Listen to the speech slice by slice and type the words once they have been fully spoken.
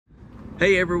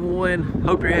Hey everyone,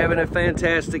 hope you're having a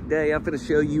fantastic day. I'm going to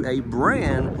show you a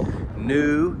brand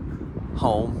new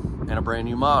home and a brand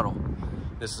new model.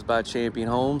 This is by Champion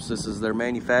Homes. This is their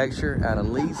manufacturer out of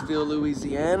Leesville,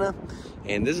 Louisiana.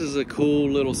 And this is a cool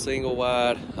little single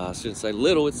wide, I shouldn't say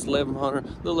little, it's 1,100, a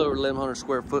little over 1,100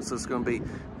 square foot, so it's going to be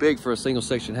big for a single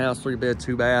section house, 3 bed,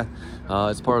 2 bath.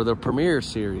 It's part of the Premier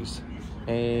series.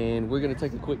 And we're going to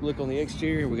take a quick look on the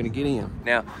exterior and we're going to get in.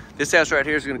 Now, this house right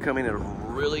here is going to come in at a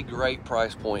really great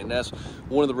price point, and that's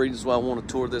one of the reasons why I want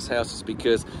to tour this house, is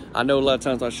because I know a lot of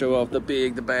times I show off the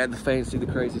big, the bad, the fancy,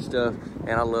 the crazy stuff,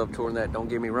 and I love touring that, don't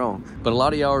get me wrong. But a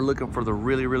lot of y'all are looking for the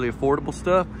really, really affordable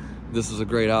stuff. This is a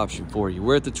great option for you.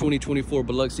 We're at the 2024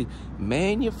 Biloxi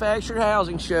Manufactured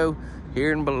Housing Show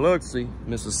here in Biloxi,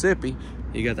 Mississippi.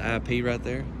 You got the IP right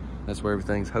there. That's where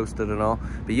everything's hosted and all.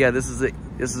 But yeah, this is it.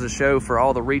 This is a show for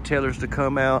all the retailers to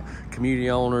come out,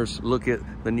 community owners, look at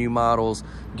the new models,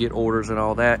 get orders and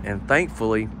all that. And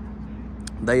thankfully,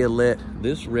 they have let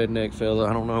this redneck fella,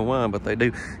 I don't know why, but they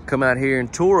do, come out here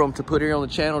and tour them to put here on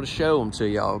the channel to show them to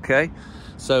y'all, okay?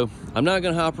 So I'm not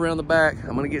gonna hop around the back.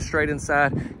 I'm gonna get straight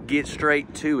inside, get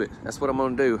straight to it. That's what I'm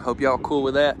gonna do. Hope y'all cool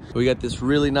with that. We got this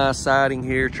really nice siding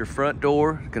here at your front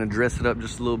door. Gonna dress it up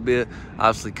just a little bit.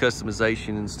 Obviously customization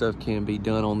and stuff can be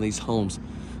done on these homes.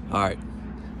 All right,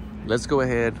 let's go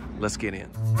ahead, let's get in.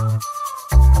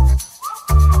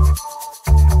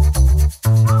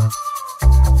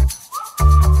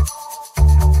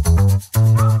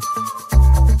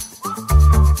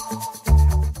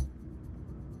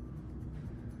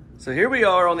 So here we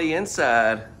are on the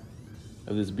inside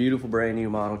of this beautiful brand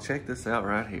new model. Check this out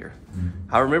right here.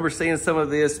 I remember seeing some of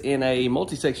this in a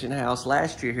multi-section house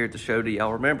last year here at the show. Do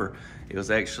y'all remember? It was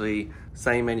actually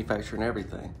same manufacturer and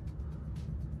everything.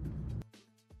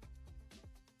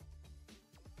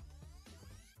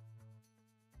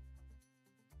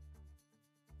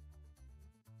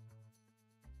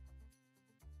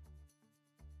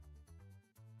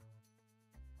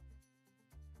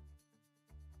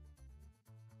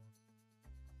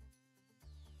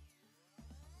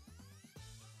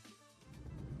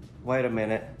 Wait a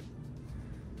minute.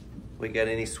 We got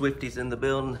any Swifties in the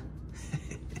building?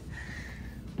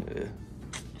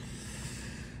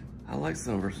 I like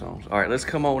some of her songs. All right, let's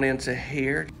come on into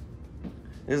here.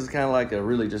 This is kind of like a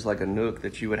really just like a nook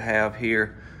that you would have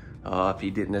here. If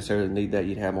you didn't necessarily need that,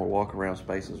 you'd have more walk around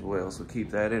space as well. So keep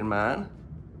that in mind.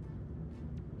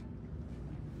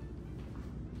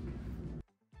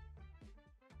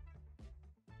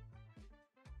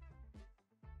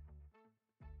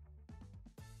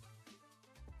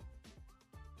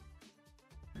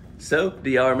 So, do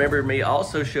y'all remember me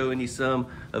also showing you some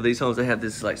of these homes that have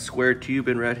this like square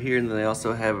tubing right here, and then they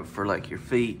also have it for like your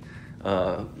feet,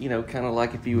 you know, kind of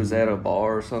like if you was at a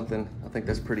bar or something. I think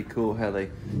that's pretty cool how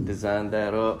they designed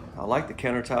that up. I like the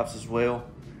countertops as well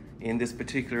in this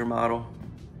particular model.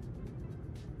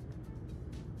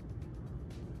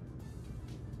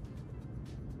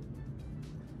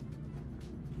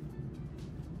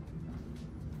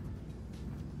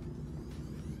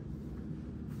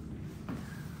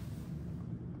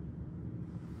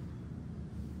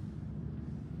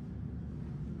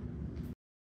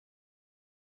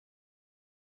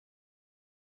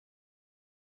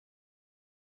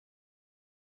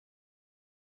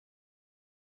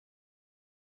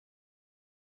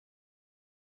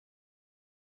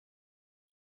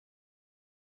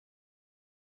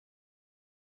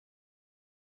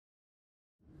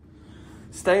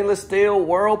 Stainless steel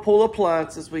Whirlpool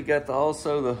appliances. We got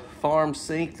also the farm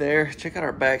sink there. Check out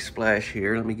our backsplash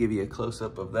here. Let me give you a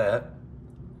close-up of that.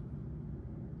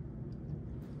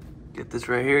 Get this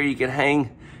right here. You can hang,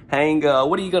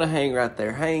 what are you gonna hang right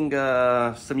there? Hang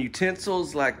some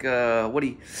utensils like,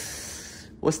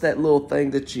 what's that little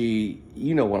thing that you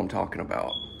know what I'm talking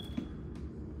about.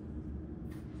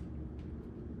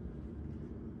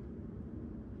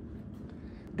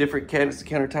 Different cabinets and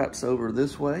countertops over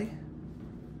this way.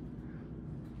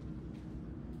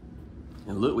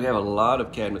 And look, we have a lot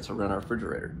of cabinets around our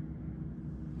refrigerator.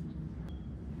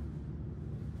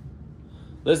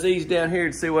 Let's ease down here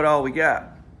and see what all we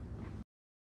got.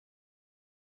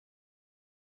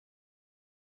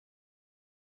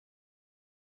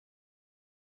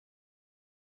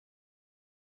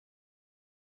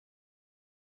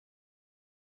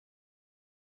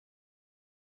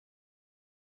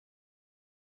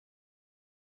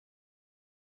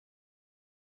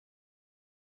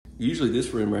 Usually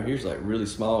this room right here is like really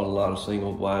small and a lot of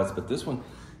single wides, but this one,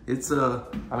 it's I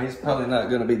mean, it's probably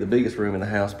not gonna be the biggest room in the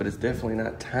house, but it's definitely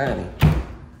not tiny.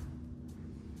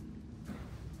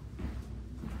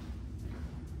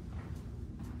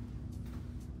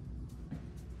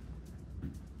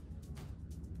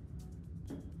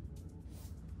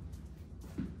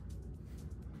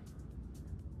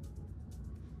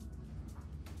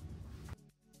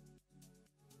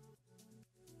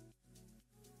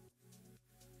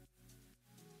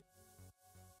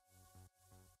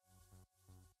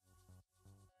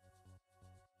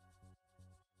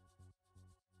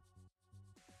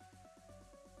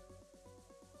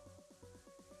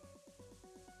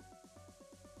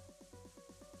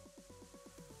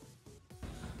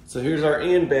 So here's our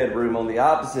in bedroom on the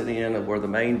opposite end of where the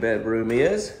main bedroom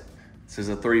is. This is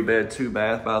a 3-bed,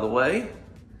 2-bath, by the way.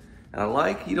 And I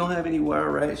like you don't have any wire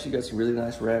racks. You got some really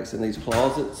nice racks in these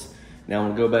closets. Now I'm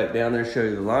gonna go back down there and show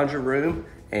you the laundry room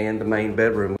and the main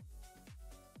bedroom.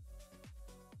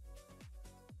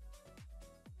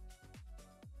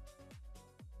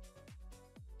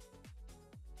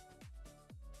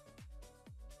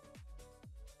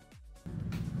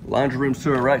 Laundry room's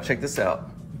to our right, check this out.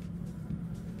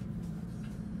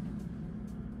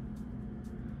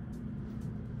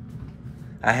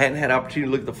 I hadn't had opportunity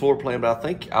to look at the floor plan, but I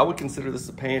think I would consider this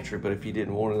a pantry, but if you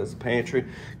didn't want it as a pantry,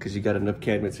 because you got enough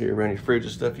cabinets here around your fridge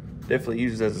and stuff, you definitely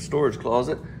use it as a storage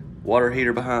closet. Water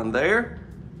heater behind there.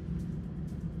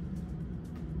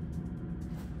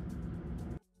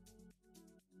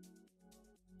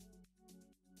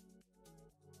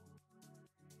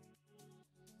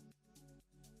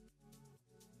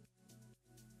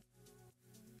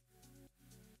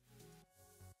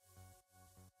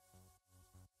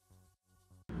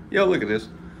 Yo, look at this.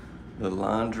 The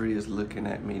laundry is looking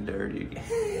at me dirty again.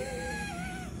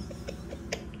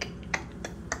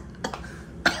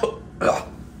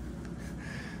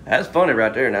 That's funny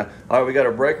right there now. All right, we got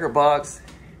a breaker box.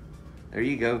 There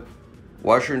you go.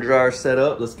 Washer and dryer set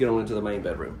up. Let's get on into the main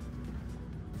bedroom.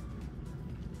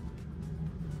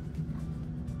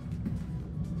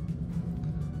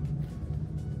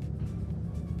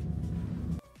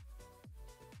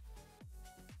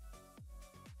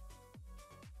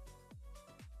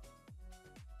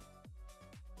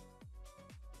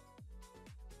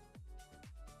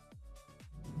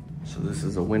 So this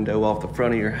is a window off the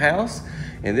front of your house.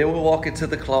 And then we'll walk into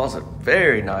the closet.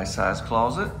 Very nice size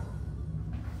closet.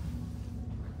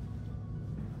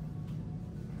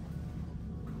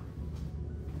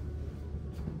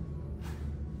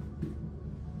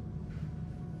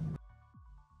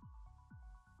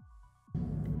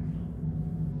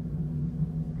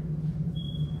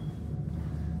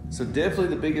 So definitely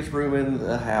the biggest room in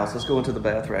the house. Let's go into the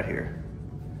bath right here.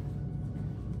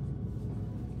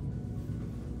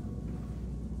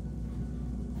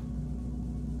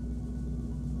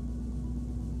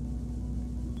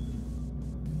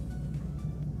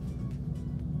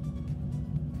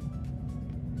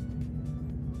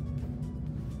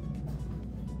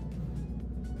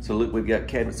 So look, we've got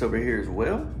cabinets over here as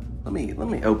well. Let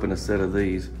me open a set of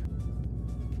these.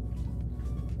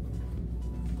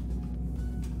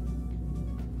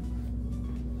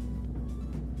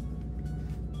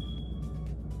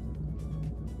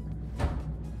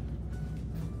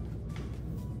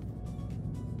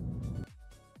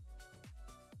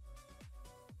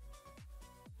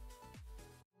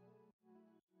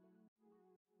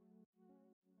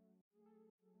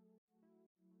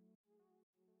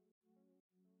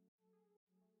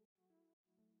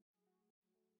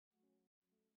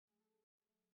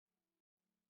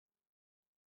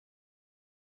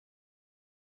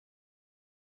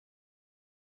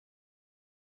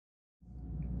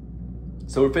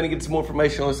 So we're finna get some more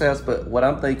information on this house, but what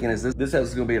I'm thinking is this house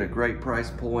is gonna be at a great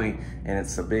price point, and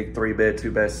it's a big 3-bed,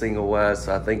 2-bath, single wide.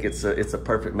 So I think it's a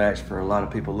perfect match for a lot of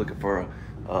people looking for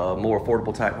a more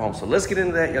affordable type home. So let's get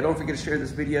into that. Y'all don't forget to share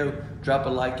this video, drop a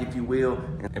like if you will,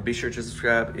 and be sure to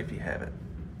subscribe if you haven't.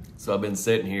 So I've been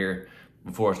sitting here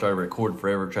before I started recording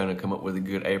forever trying to come up with a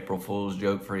good April Fool's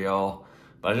joke for y'all.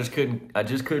 But I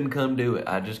just couldn't come do it.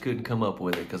 I just couldn't come up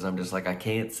with it because I'm just like, I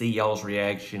can't see y'all's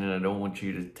reaction and I don't want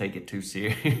you to take it too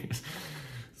serious.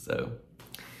 So,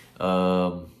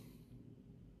 not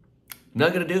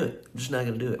gonna do it. I'm just not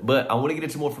gonna do it. But I wanna get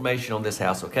into more information on this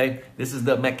house, okay? This is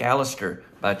the Mcalister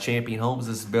by Champion Homes.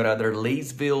 This is built out there,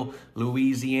 Leesville,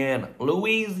 Louisiana.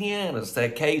 Louisiana, it's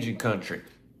that Cajun country.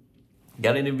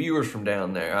 Got any viewers from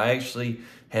down there? I actually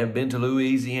have been to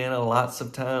Louisiana lots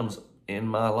of times in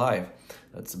my life.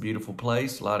 It's a beautiful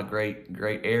place, a lot of great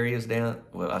areas down.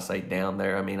 Well, I say down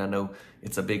there, I mean, I know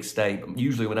it's a big state.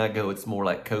 Usually when I go, it's more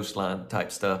like coastline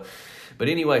type stuff. But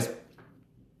anyways,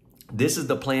 this is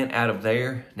the plant out of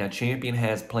there. Now, Champion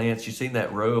has plants. You've seen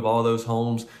that row of all those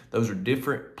homes. Those are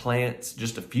different plants,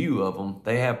 just a few of them.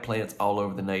 They have plants all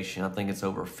over the nation. I think it's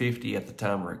over 50 at the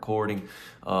time of recording.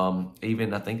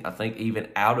 Even I think even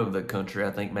out of the country,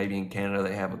 I think maybe in Canada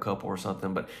they have a couple or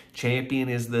something. But Champion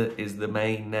is the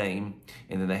main name,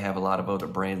 and then they have a lot of other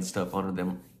brands and stuff under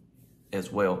them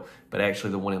as well. But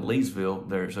actually, the one in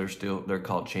Leesville, they're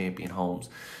called Champion Homes.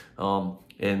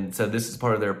 And so this is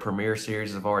part of their Premier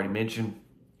series, I've already mentioned.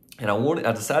 And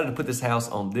I decided to put this house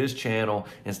on this channel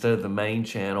instead of the main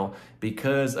channel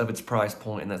because of its price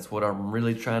point, and that's what I'm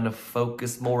really trying to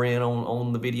focus more in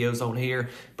on the videos on here.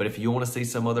 But if you want to see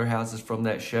some other houses from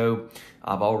that show,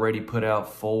 I've already put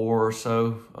out 4 or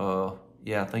so.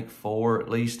 Yeah, I think 4 at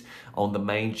least on the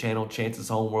main channel. Chance's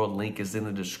Homeworld link is in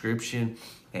the description,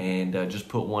 and just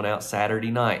put one out Saturday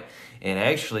night. And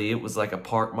actually, it was like a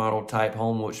park model type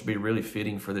home, which would be really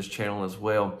fitting for this channel as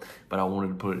well. But I wanted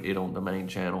to put it on the main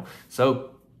channel.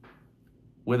 So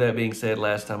with that being said,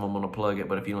 last time I'm going to plug it.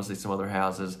 But if you want to see some other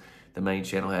houses, the main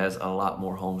channel has a lot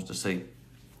more homes to see.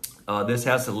 This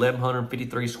house is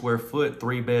 1,153 square foot,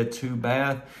 3-bed,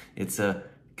 2-bath. It's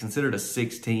considered a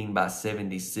 16 by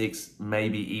 76,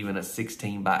 maybe even a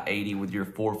 16 by 80 with your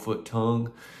 4-foot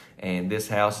tongue. And this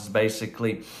house is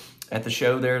basically at the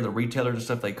show there, the retailers and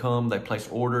stuff, they come, they place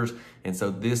orders. And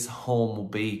so this home will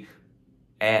be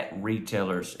at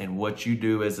retailers. And what you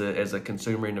do as a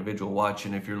consumer individual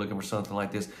watching, if you're looking for something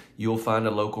like this, you'll find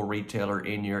a local retailer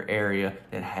in your area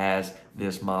that has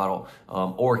this model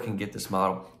or can get this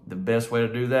model. The best way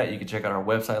to do that, you can check out our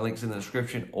website, links in the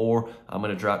description, or I'm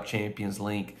going to drop Champion's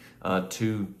link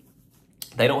to.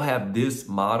 They don't have this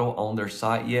model on their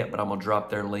site yet, but I'm going to drop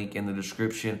their link in the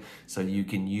description so you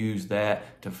can use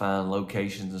that to find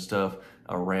locations and stuff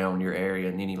around your area,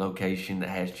 and any location that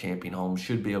has Champion Homes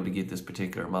should be able to get this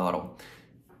particular model.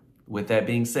 With that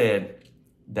being said,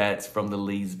 that's from the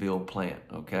Leesville plant,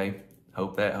 okay?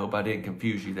 Hope I didn't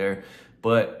confuse you there.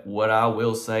 But what I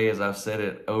will say is, I've said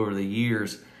it over the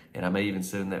years, and I may even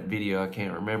said in that video, I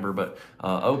can't remember, but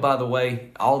oh, by the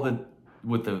way,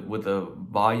 with the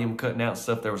volume cutting out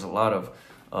stuff, there was a lot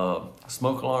of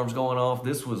smoke alarms going off.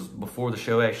 This was before the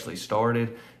show actually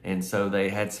started, and so they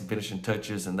had some finishing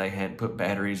touches, and they had put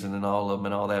batteries in all of them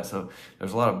and all that. So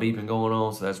there's a lot of beeping going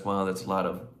on, so that's why that's a lot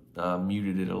of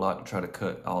muted it a lot to try to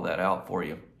cut all that out for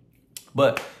you.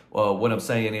 But what I'm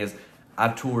saying is,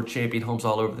 I've toured Champion Homes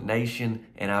all over the nation,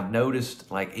 and I've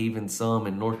noticed, like, even some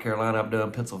in North Carolina I've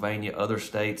done, Pennsylvania, other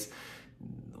states,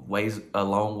 a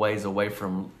long ways away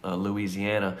from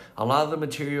Louisiana. A lot of the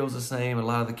material's the same, a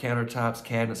lot of the countertops,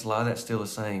 cabinets, a lot of that's still the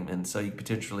same, and so you can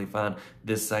potentially find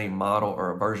this same model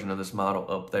or a version of this model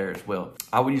up there as well.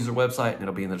 I would use their website, and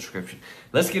it'll be in the description.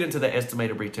 Let's get into the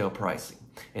estimated retail pricing.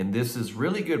 And this is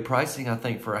really good pricing, I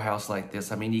think, for a house like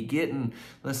this. I mean, you're getting,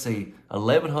 let's see,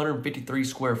 1,153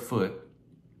 square foot.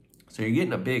 So you're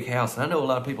getting a big house. And I know a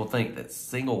lot of people think that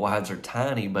single wides are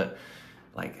tiny, but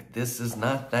like, this is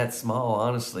not that small,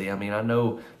 honestly. I mean, I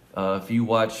know if you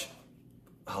watch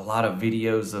a lot of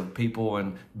videos of people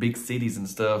in big cities and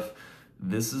stuff,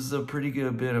 this is a pretty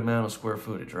good bit amount of square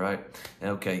footage, right?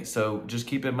 Okay, so just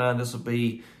keep in mind, this will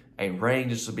be a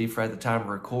range. This will be for at the time of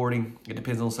recording. It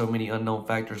depends on so many unknown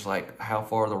factors, like how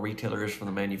far the retailer is from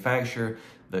the manufacturer,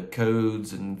 the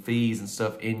codes and fees and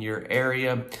stuff in your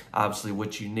area. Obviously,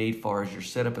 what you need as far as your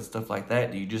setup and stuff like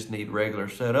that. Do you just need regular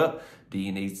setup? Do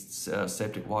you need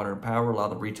septic, water, and power? A lot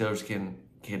of the retailers can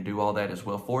do all that as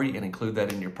well for you and include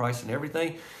that in your price and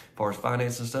everything as far as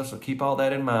finance and stuff. So keep all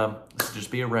that in mind. This will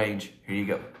just be a range. Here you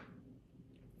go.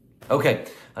 Okay,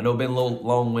 I know I've been a little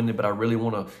long-winded, but I really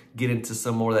want to get into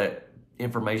some more of that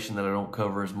information that I don't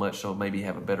cover as much, so maybe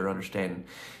have a better understanding.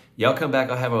 Y'all come back.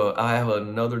 I have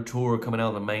another tour coming out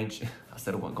of the main. I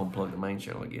said I wasn't gonna plug the main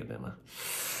channel again, didn't I?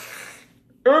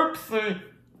 Oopsie.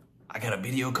 I got a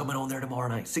video coming on there tomorrow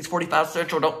night, 6:45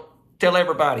 Central. Don't tell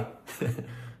everybody.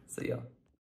 See y'all.